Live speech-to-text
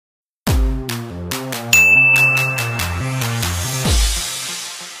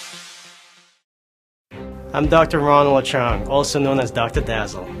I'm Dr. Ronald Chang, also known as Dr.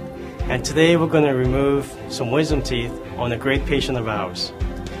 Dazzle, and today we're going to remove some wisdom teeth on a great patient of ours.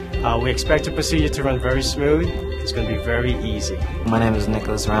 We expect the procedure to run very smooth. It's going to be very easy. My name is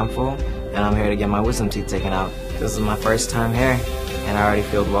Nicholas Ramful, and I'm here to get my wisdom teeth taken out. This is my first time here, and I already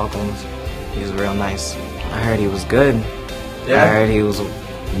feel welcomed. He was real nice. I heard he was good. Yeah. I heard he was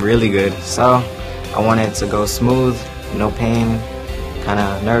really good. So I wanted it to go smooth, no pain, kind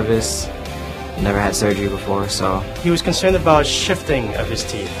of nervous. Never had surgery before, so. He was concerned about shifting of his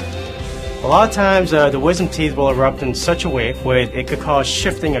teeth. A lot of times the wisdom teeth will erupt in such a way where it could cause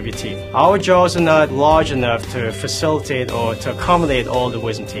shifting of your teeth. Our jaws are not large enough to facilitate or to accommodate all the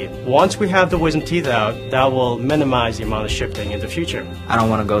wisdom teeth. Once we have the wisdom teeth out, that will minimize the amount of shifting in the future. I don't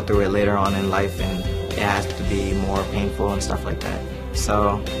want to go through it later on in life and it has to be more painful and stuff like that.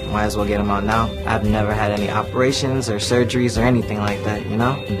 So, might as well get them out now. I've never had any operations or surgeries or anything like that, you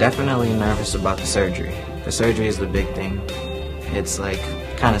know? I'm definitely nervous about the surgery. The surgery is the big thing. It's like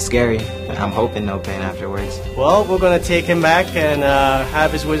kind of scary. I'm hoping no pain afterwards. Well, we're going to take him back and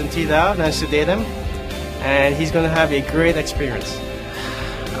have his wisdom teeth out and sedate him. And he's going to have a great experience.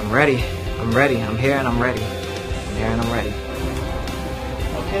 I'm ready. I'm ready. I'm here and I'm ready. I'm here and I'm ready.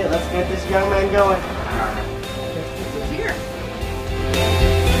 Okay, let's get this young man going. Here.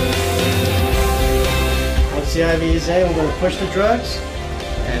 Once the IV is in, we're going to push the drugs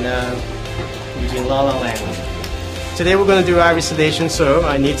and using La La Land. Today we're going to do IV sedation, so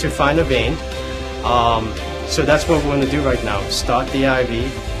I need to find a vein. So that's what we're going to do right now. Start the IV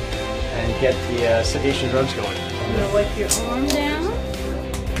and get the sedation drugs going. I'm going to wipe your arm down.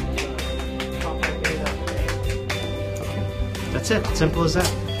 That's it. Simple as that.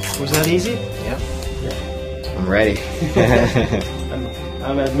 Was that easy? Yep. Yeah. I'm ready.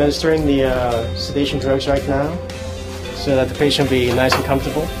 I'm administering the sedation drugs right now so that the patient will be nice and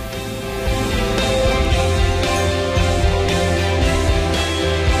comfortable.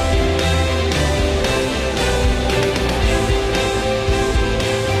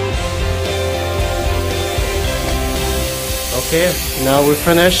 Okay, now we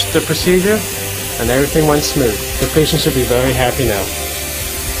finished the procedure and everything went smooth. The patient should be very happy now.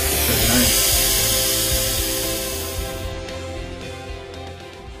 Very nice.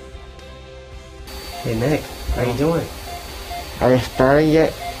 Hey Nick, how you doing? Are you started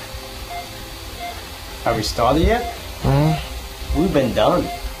yet? Have we started yet? Mm-hmm. We've been done.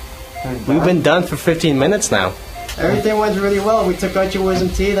 We've been done for 15 minutes now. Everything went really well. We took out your wisdom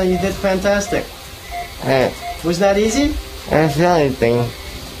teeth and you did fantastic. Was that easy? I don't feel anything.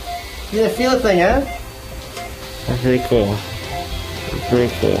 You didn't feel a thing, huh? That's pretty cool. It's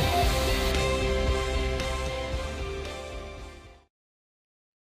pretty cool.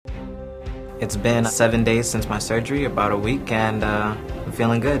 It's been 7 days since my surgery, about a week, and I'm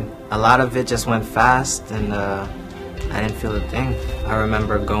feeling good. A lot of it just went fast, and I didn't feel a thing. I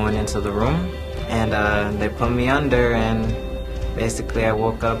remember going into the room, and they put me under, and basically I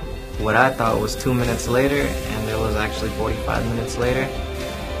woke up what I thought was 2 minutes later, and it was actually 45 minutes later.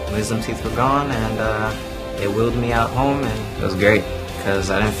 Wisdom teeth were gone, and they wheeled me out home, and it was great, because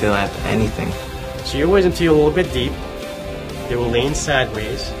I didn't feel anything. So your wisdom teeth are a little bit deep. They will lean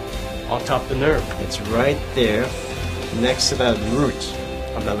sideways on top of the nerve. It's right there next to that root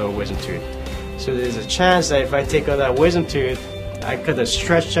of that little wisdom tooth. So there's a chance that if I take out that wisdom tooth, I could have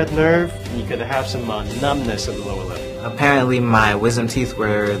stretched that nerve and you could have some numbness of the lower lip. Apparently my wisdom teeth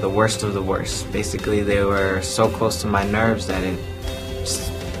were the worst of the worst. Basically they were so close to my nerves that I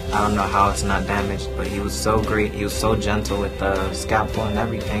don't know how it's not damaged, but he was so great. He was so gentle with the scalpel and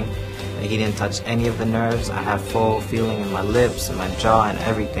everything. He didn't touch any of the nerves. I have full feeling in my lips and my jaw and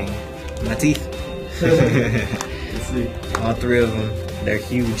everything. My teeth. All three of them. They're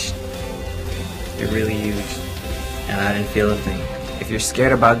huge. They're really huge. And I didn't feel a thing. If you're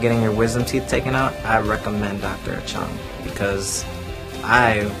scared about getting your wisdom teeth taken out, I recommend Dr. Chang, because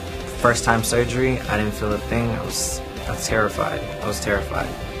first time surgery, I didn't feel a thing. I was terrified. I was terrified.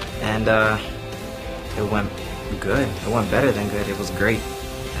 And it went good. It went better than good. It was great.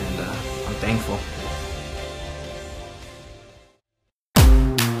 And I'm thankful.